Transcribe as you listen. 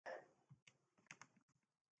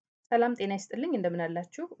ሰላም ጤና ይስጥልኝ እንደምን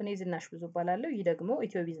አላችሁ? እኔ ዝናሽ ብዙ እባላለሁ። ይህ ደግሞ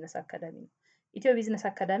ኢትዮ ቢዝነስ አካዳሚ ነው። ኢትዮ ቢዝነስ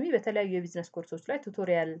አካዳሚ በተለያዩ የቢዝነስ ኮርሶች ላይ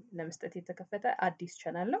ቱቶሪያል ለመስጠት የተከፈተ አዲስ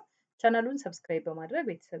ቻናል ነው። ቻናሉን ሰብስክራይብ በማድረግ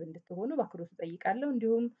ቤተሰብ እንድትሆኑ በአክብሮት እጠይቃለሁ።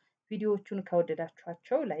 እንዲሁም ቪዲዮዎቹን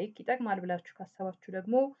ከወደዳችኋቸው ላይክ፣ ይጠቅማል ብላችሁ ካሰባችሁ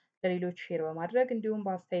ደግሞ ለሌሎች ሼር በማድረግ እንዲሁም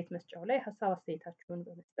በአስተያየት መስጫው ላይ ሀሳብ አስተያየታችሁን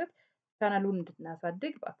በመስጠት ቻናሉን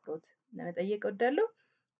እንድናሳድግ በአክብሮት ለመጠየቅ እወዳለሁ።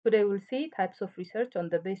 Today we'll see types of research on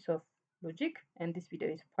the base of logic and this video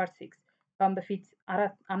is part 6. ከአሁን በፊት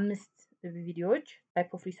አምስት ቪዲዮዎች ታይፕ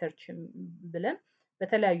ኦፍ ሪሰርች ብለን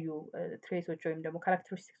በተለያዩ ትሬሶች ወይም ደግሞ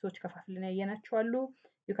ካራክተሪስቲክሶች ከፋፍለን ያየናቸው አሉ።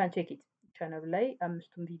 ዩ ካን ቼክ ኢት ቻናሉ ላይ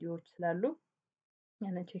አምስቱም ቪዲዮዎች ስላሉ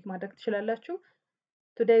ያንን ቼክ ማድረግ ትችላላችሁ።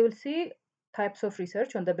 Today we'll see types of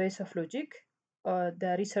research on the base of logic.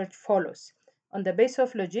 The research follows. On the base of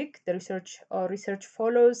logic, the research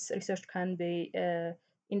follows. Research can be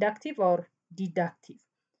inductive or deductive.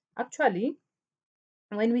 Actually,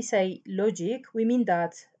 when we say logic, we mean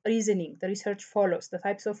that reasoning, the research follows. The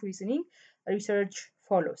types of reasoning, research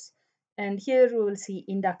follows. And here we will see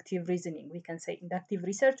inductive reasoning. We can say inductive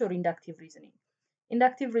research or inductive reasoning.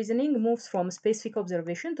 Inductive reasoning moves from specific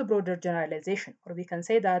observation to broader generalization, or we can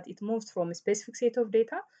say that it moves from a specific set of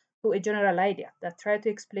data to a general idea that try to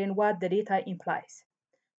explain what the data implies.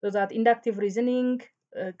 So that inductive reasoning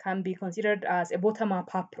can be considered as a bottom-up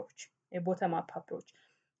approach,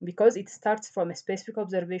 because it starts from a specific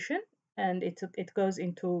observation and it goes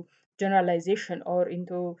into generalization or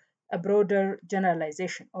into a broader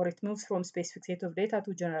generalization, or it moves from specific set of data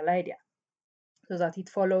to general idea, so that it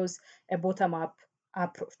follows a bottom-up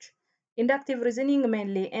approach. Inductive reasoning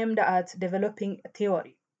mainly aimed at developing a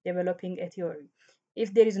theory. If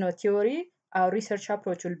there is no theory, our research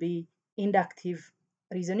approach will be inductive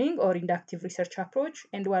reasoning or inductive research approach,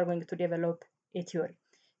 and we are going to develop a theory.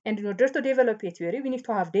 And in order to develop a theory, we need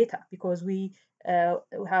to have data, because we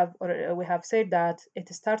have said that it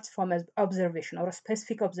starts from an observation or a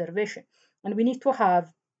specific observation, and we need to have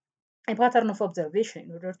a pattern of observation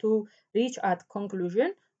in order to reach at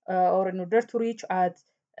conclusion, or in order to reach at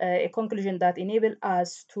a conclusion that enable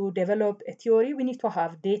us to develop a theory, we need to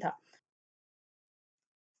have data.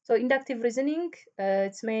 So inductive reasoning,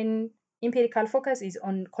 its main empirical focus is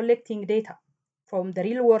on collecting data from the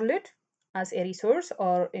real world as a resource,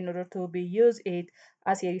 or in order to be used it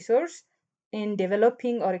as a resource in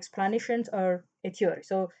developing or explanations or a theory.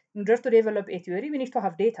 So in order to develop a theory, we need to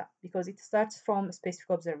have data, because it starts from a specific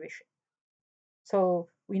observation. So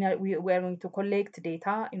we are going to collect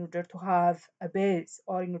data in order to have a base,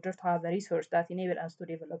 or in order to have a resource that enable us to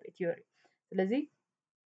develop a theory. ስለዚህ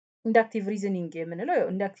ኢንዳክቲቭ ሪዝኒንግ የምንለው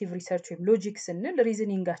ኢንዳክቲቭ ሪሰርች ወይም ሎጂክ ስንል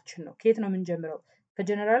ሪዝኒንጋችን ነው። ከየት ነው የምንጀምረው?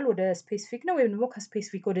 ከጀነራል ወደ ስፔሲፊክ ነው ወይም ደግሞ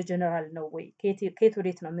ከስፔሲፊክ ወደ ጀነራል ነው ወይ? ከየት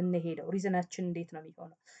ወዴት ነው የምንሄደው? ሪዝናችን እንዴት ነው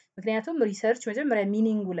የሚሆነው? ምክንያቱም ሪሰርች መጀመሪያ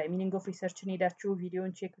ሚኒንግ ኦፍ ሪሰርችን ሄዳችሁ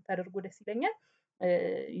ቪዲዮን ቼክ ብታደርጉ ደስ ይለኛል።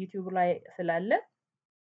 ዩቲዩብ ላይ ስላለ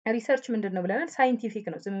ሪሰርች ምንድን ነው ብለናል? ሳይንቲፊክ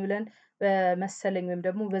ነው። ዝም ብለን በመሰለኝ ወይም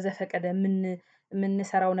ደግሞ በዘፈቀደ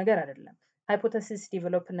የምንሰራው ነገር አይደለም። ሃይፖቴሲስ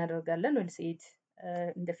ዴቨሎፕ እናደርጋለን ዊል ሲ ኢት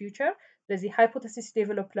in the future. ስለዚህ ሃይፖቴሲስ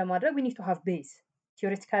ዴቨሎፕ ለማድረግ we need to have base,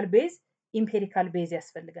 theoretical base, empirical base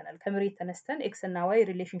ያስፈልገናል። ከመሬት ተነስተን ኤክስ እና ዋይ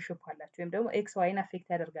ሪሌሽንሺፕ አላቸው ወይም ደግሞ ኤክስ ዋይን አፌክት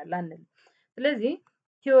ያደርጋል አንል። ስለዚህ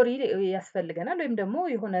ቲዮሪ ያስፈልገናል ወይም ደግሞ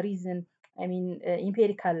የሆነ ሪዝን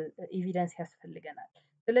ኢምፔሪካል ኤቪደንስ ያስፈልገናል።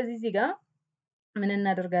 ስለዚህ እዚህ ጋር ምን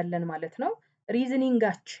እናደርጋለን ማለት ነው?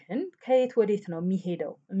 ሪዝኒንጋችን ከየት ወዴት ነው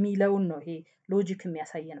የሚሄደው የሚለውን ነው ይሄ ሎጂክ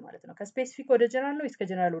የሚያሳየን ማለት ነው። ከስፔሲፊክ ወደ ጀነራል ነው ወይስ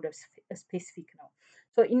ከጀነራል ወደ ስፔሲፊክ ነው?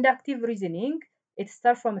 ሶ ኢንዳክቲቭ ሪዝኒንግ it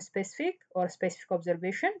starts from a specific or specific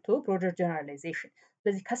observation to broader generalization.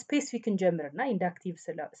 ስለዚህ ከስፔሲፊክ እንጀምርና ኢንዳክቲቭ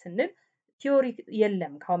ስንል ቲዮሪ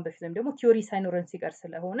የለም ካሁን በፊት ወይም ደግሞ ቲዮሪ ሳይኖረን ሲቀር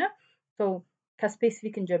ስለሆነ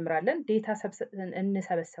ከስፔሲፊክ እንጀምራለን፣ ዴታ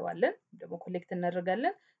እንሰበስባለን፣ ደግሞ ኮሌክት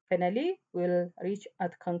እናደርጋለን። ፋይናሊ ዊል ሪች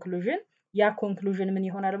አት ኮንክሉዥን። ያ ኮንክሉዥን ምን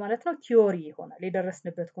ይሆናል ማለት ነው? ቲዮሪ ይሆናል።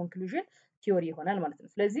 የደረስንበት ኮንክሉዥን ቲዮሪ ይሆናል ማለት ነው።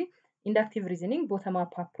 ስለዚህ ኢንዳክቲቭ ሪዝኒንግ ቦተም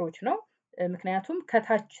አፕ አፕሮች ነው። ምክንያቱም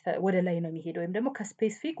ከታች ወደ ላይ ነው የሚሄደው ወይም ደግሞ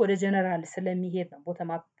ከስፔሲፊክ ወደ ጀነራል ስለሚሄድ ነው ቦተም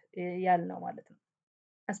አፕ ያልነው ማለት ነው።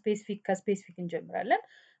 ከስፔሲፊክ እንጀምራለን፣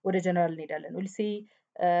 ወደ ጀነራል እንሄዳለን። ዊል ሲ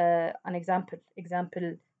አን ኤግዛምፕል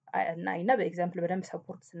እና በኤግዛምፕል በደንብ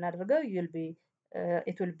ሰፖርት ስናደርገው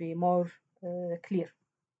it will be more clear.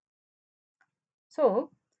 So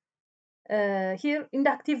here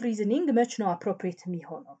inductive reasoning መች ነው appropriate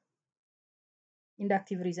የሚሆነው?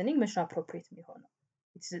 ኢንዳክቲቭ ሪዝኒንግ መች ነው appropriate የሚሆነው?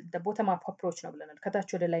 the bottom up approach ነው ብለናል። ከታች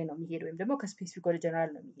ወደ ላይ ነው የሚሄደው ወይም ደግሞ ከስፔሲፊክ ወደ ጀነራል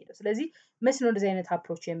ነው የሚሄደው። ስለዚህ መች ነው እንደዚህ አይነት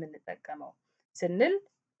አፕሮች የምንጠቀመው ስንል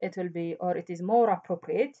it will be or it is more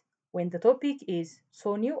appropriate when the topic is so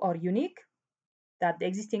new or unique that the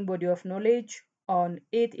existing body of knowledge on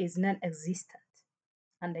it is non-existent.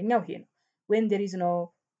 አንደኛው ይሄ ነው። when there is no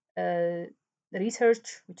research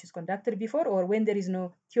which is conducted before or when there is no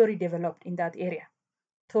theory developed in that area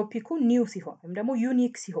ቶፒኩ ኒው ሲሆን ወይም ደግሞ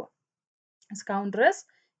ዩኒክ ሲሆን እስካሁን ድረስ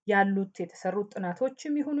ያሉት የተሰሩት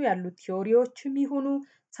ጥናቶችም ይሁኑ ያሉት ቲዮሪዎችም ይሁኑ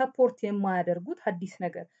ሰፖርት የማያደርጉት አዲስ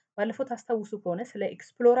ነገር ባለፈው ታስታውሱ ከሆነ ስለ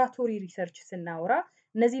ኤክስፕሎራቶሪ ሪሰርች ስናወራ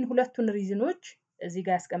እነዚህን ሁለቱን ሪዝኖች እዚህ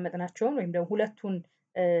ጋር ያስቀመጥናቸውን ወይም ደግሞ ሁለቱን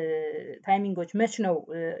ታይሚንጎች መች ነው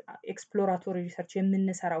ኤክስፕሎራቶሪ ሪሰርች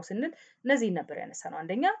የምንሰራው ስንል እነዚህን ነበር ያነሳነው።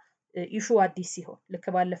 አንደኛ ኢሹ አዲስ ሲሆን ልክ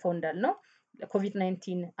ባለፈው እንዳልነው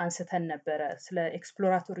ኮቪድ-19 አንስተን ነበረ ስለ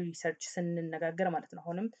ኤክስፕሎራቶሪ ሪሰርች ስንነጋገር ማለት ነው።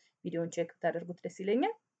 አሁንም ቪዲዮን ቼክ ብታደርጉት ደስ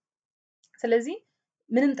ይለኛል። ስለዚህ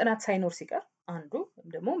ምንም ጥናት ሳይኖር ሲቀር አንዱ ወይም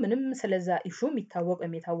ደግሞ ምንም ስለዛ ኢሹ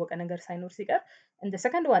የታወቀ ነገር ሳይኖር ሲቀር and the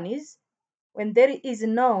second one is when there is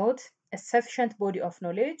not a sufficient body of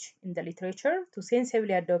knowledge in the literature to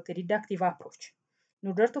sensibly adopt a deductive approach. In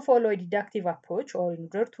order to follow a deductive approach or in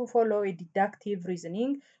order to follow a deductive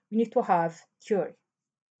reasoning, we need to have theory.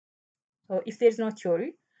 So if there is no theory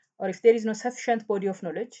or if there is no sufficient body of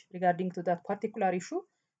knowledge regarding to that particular issue,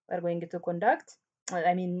 we are going to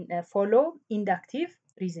follow inductive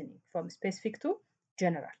reasoning from specific to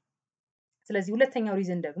general. ስለዚህ ሁለተኛው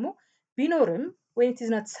ሪዝን ደግሞ ቢኖርም when it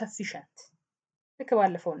is not sufficient ልክ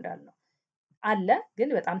ባለፈው እንዳልነው አለ ግን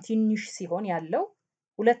በጣም ትንሽ ሲሆን ያለው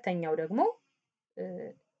ሁለተኛው ደግሞ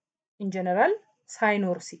in general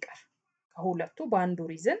ሳይኖር ሲቀር ከሁለቱ በአንዱ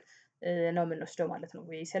ሪዝን ነው የምንወስደው ማለት ነው።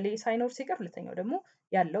 ወይ ሳይኖር ሲቀር ሁለተኛው ደግሞ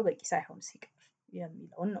ያለው በቂ ሳይሆን ሲቀር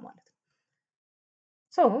የሚለውን ነው ማለት ነው።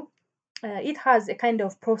 So it has a kind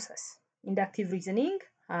of process. Inductive reasoning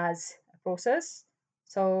has a process.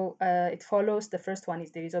 So it follows the first one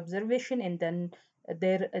is there is observation and then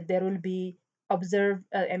there will be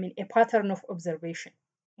a pattern of observation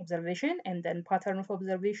and then pattern of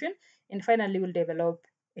observation and finally will develop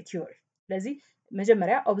a theory. ስለዚህ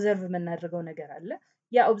መጀመሪያ ኦብዘርቭ የምናደርገው ነገር አለ።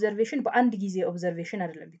 ያ ኦብዘርቬሽን በአንድ ጊዜ ኦብዘርቬሽን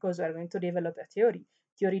አይደለም because we are going to develop a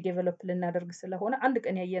theory develop ልናደርግ ስለሆነ አንድ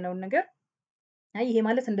ቀን ያየነውን ነገር ይሄ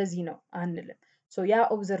ማለት እንደዚህ ነው አንልም። ሶ ያ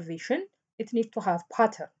ኦብዘርቬሽን it need to have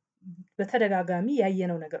pattern በተደጋጋሚ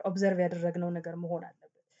ያየነው ነገር ኦብዘርቭ ያደረግነው ነገር መሆን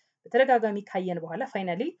አለበት። በተደጋጋሚ ካየን በኋላ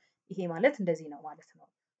ፋይናሊ ይሄ ማለት እንደዚህ ነው ማለት ነው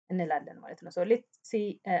እንላለን ማለት ነው። So let's see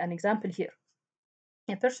an example here.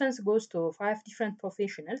 A person goes to 5 different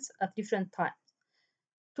professionals at different times.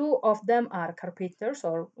 2 of them are carpenters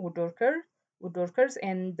or woodworkers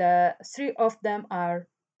and 3 of them are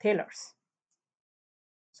tailors.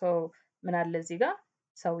 So ምን አለ እዚህ ጋር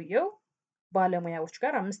ሰውየው ባለሙያዎች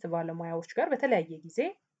ጋር 5 ባለሙያዎች ጋር በተለያየ ጊዜ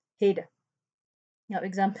ሄደ። ያው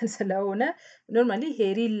ኤግዛምፕል ስለሆነ ኖርማሊ ይሄ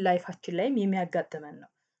ሪል ላይፋችን ላይም የሚያጋጥመን ነው።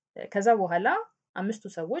 ከዛ በኋላ 5ቱ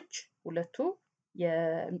ሰዎች ሁለቱ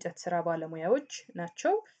የእንጨት ስራ ባለሙያዎች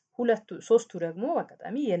ናቸው። 3ቱ ደግሞ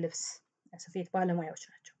አጋጣሚ የልብስ ስፌት ባለሙያዎች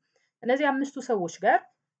ናቸው። እነዚህ 5ቱ ሰዎች ጋር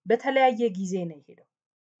በተለያየ ጊዜ ነው የሄደው።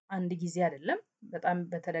 አንድ ጊዜ አይደለም በጣም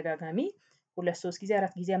በተደጋጋሚ 2 3 ጊዜ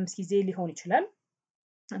 4 ጊዜ 5 ጊዜ ሊሆን ይችላል።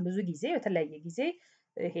 ብዙ ጊዜ በተለያየ ጊዜ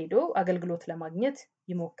ሄዶ አገልግሎት ለማግኘት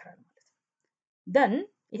ይሞክራል ማለት ነው። then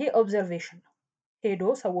ይሄ ኦብዘርቬሽን ነው። ሄዶ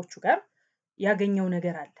ሰዎቹ ጋር ያገኘው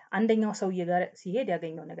ነገር አለ። አንደኛው ሰውዬ ጋር ሲሄድ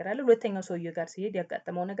ያገኘው ነገር አለ። ሁለተኛው ሰውዬ ጋር ሲሄድ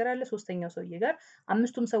ያጋጠመው ነገር አለ። ሶስተኛው ሰውዬ ጋር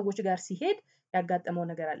አምስቱም ሰዎች ጋር ሲሄድ ያጋጠመው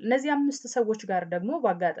ነገር አለ። እነዚህ 5 ሰዎች ጋር ደግሞ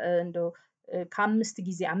እንደው ከአምስት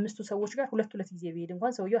ጊዜ 5ቱ ሰዎች ጋር ሁለት ጊዜ ቢሄድ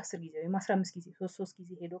እንኳን ሰውየው 10 ጊዜ ወይም 15 ጊዜ 3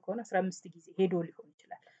 ጊዜ ሄዶ ከሆነ 15 ጊዜ ሄዶ ሊሆን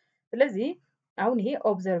ይችላል። ስለዚህ አሁን ይሄ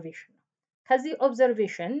ኦብዘርቬሽን ነው። ከዚህ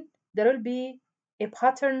ኦብዘርቬሽን there will be a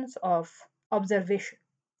patterns of observation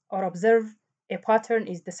or observe a pattern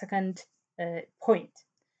is the second point.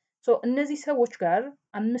 so እነዚህ ሰዎች ጋር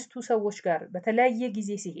 5ቱ ሰዎች ጋር በተለያየ ጊዜ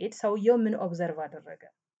ሲሄድ ሰውየው ምን ኦብዘርቭ አደረገ?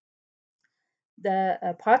 The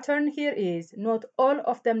pattern here is not all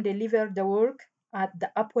of them deliver the work at the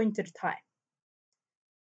appointed time.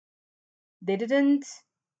 They didn't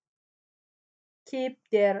keep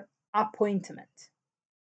their appointment.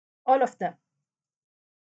 All of them.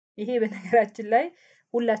 ይሄ በነገራችን ላይ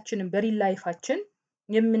ሁላችንም በሪል ላይፋችን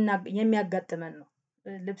የሚያጋጥመን ነው።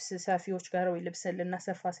 ልብስ ሰፊዎች ጋር ወይ ልብስ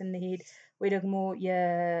ልናሰፋ ስንሄድ ወይ ደግሞ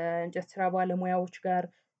የእንጨት ስራ ባለሙያዎች ጋር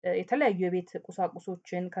የተለያዩ የቤት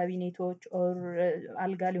ቁሳቁሶችን ካቢኔቶች ኦር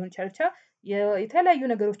አልጋ ሊሆን ይችላል ብቻ የተለያዩ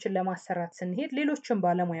ነገሮችን ለማሰራት ስንሄድ ሌሎችም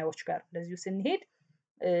ባለሙያዎች ጋር እንደዚሁ ስንሄድ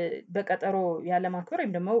በቀጠሮ ያለማክበር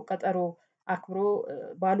ወይም ደግሞ ቀጠሮ አክብሮ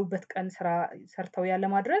ባሉበት ቀን ስራ ሰርተው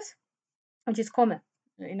ያለማድረስ which is common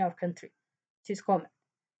in our country. It is common.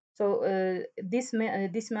 So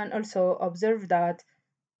this man also observed that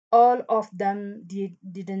all of them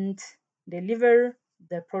didn't deliver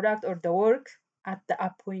the product or the work at the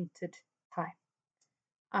appointed time.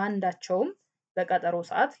 አንዳቸውም በቀጠሮ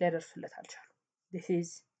ሰዓት ሊያደርሱለት አልቻሉም። this is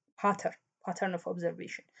pattern of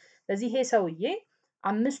observation። ስለዚህ ይሄ ሰውዬ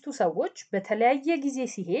 5ቱ ሰዎች በተለያየ ጊዜ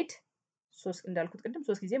ሲሄድ እንዳልኩት ቅድም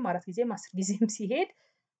 3 ጊዜም 4 ጊዜም 10 ጊዜም ሲሄድ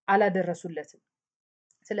አላደረሱለትም።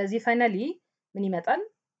 ስለዚህ ፋይናሊ ምን ይመጣል?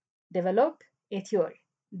 develop a theory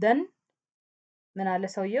then ምን አለ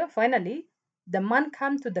ሰውየው finally the man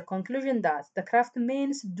come to the conclusion that the craftsmen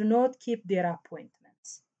do not keep their appointments።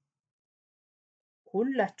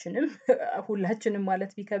 ሁላችንም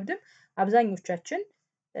ማለት ቢከብድም አብዛኞቻችን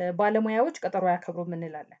ባለሙያዎች ቀጠሮ አያከብሩም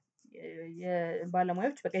እንላለን።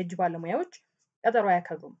 ባለሙያዎች በቃ የእጅ ባለሙያዎች ቀጠሮ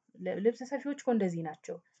አያከብሩም። ልብስ ሰፊዎች እኮ እንደዚህ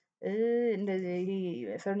ናቸው። እንደዚህ ይሄ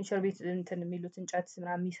ፈርኒቸር ቤት እንትን የሚሉት እንጨት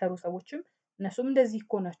ምናምን የሚሰሩ ሰዎችም እነሱም እንደዚህ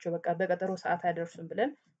እኮ ናቸው፣ በቃ በቀጠሮ ሰዓት አያደርሱም ብለን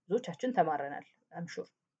ብዙዎቻችን ተማረናል። አም ሹር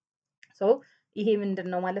ሶ ይሄ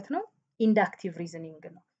ምንድነው ማለት ነው? ኢንዳክቲቭ ሪዝኒንግ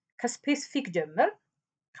ነው። ከስፔሲፊክ ጀምር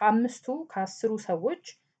ከ10 ሰዎች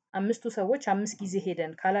 5ቱ ሰዎች 5 ጊዜ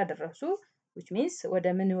ሄደን ካላደረሱ which means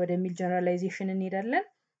ወደሚል ጀነራላይዜሽን እንሄዳለን።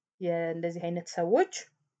 እንደዚህ አይነት ሰዎች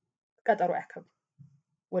ቀጠሮ ያከብሩ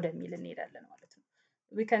ወደሚል እንሄዳለን ማለት ነው።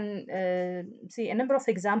 we can see a number of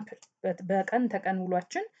example በቀን ተቀን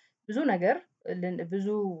ውሏችን ብዙ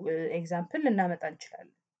ኤግዛምፕል ልናመጣ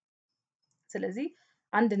እንችላለን። ስለዚህ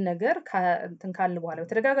አንድ ነገር እንትን ካልን በኋላ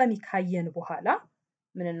በተደጋጋሚ ካየን በኋላ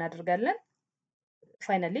ምን እናደርጋለን?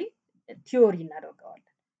 ፋይናሊ ቲዮሪ እናደርገዋለን።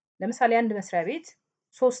 ለምሳሌ አንድ መስሪያ ቤት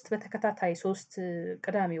 3 በተከታታይ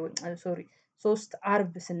 3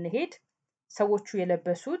 አርብ ስንሄድ ሰዎቹ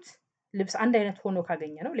የለበሱት ልብስ አንድ አይነት ሆኖ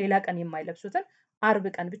ካገኘ ነው ሌላ ቀን የማይለብሱትን አርብ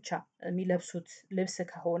ቀን ብቻ የሚለብሱት ልብስ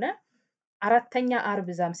ከሆነ 4ኛ አርብ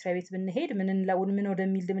እዛ መስሪያ ቤት ብንሄድ ምን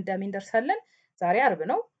ወደሚል ድምዳሜ እንደርሳለን? ዛሬ አርብ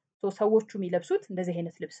ነው ሰዎቹ የሚለብሱት እንደዚህ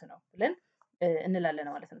አይነት ልብስ ነው ብለን እንላለን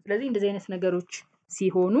ማለት ነው። ስለዚህ እንደዚህ አይነት ነገሮች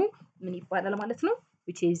ሲሆኑ ምን ይባላል ማለት ነው?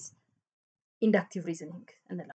 which is inductive reasoning እንላለን።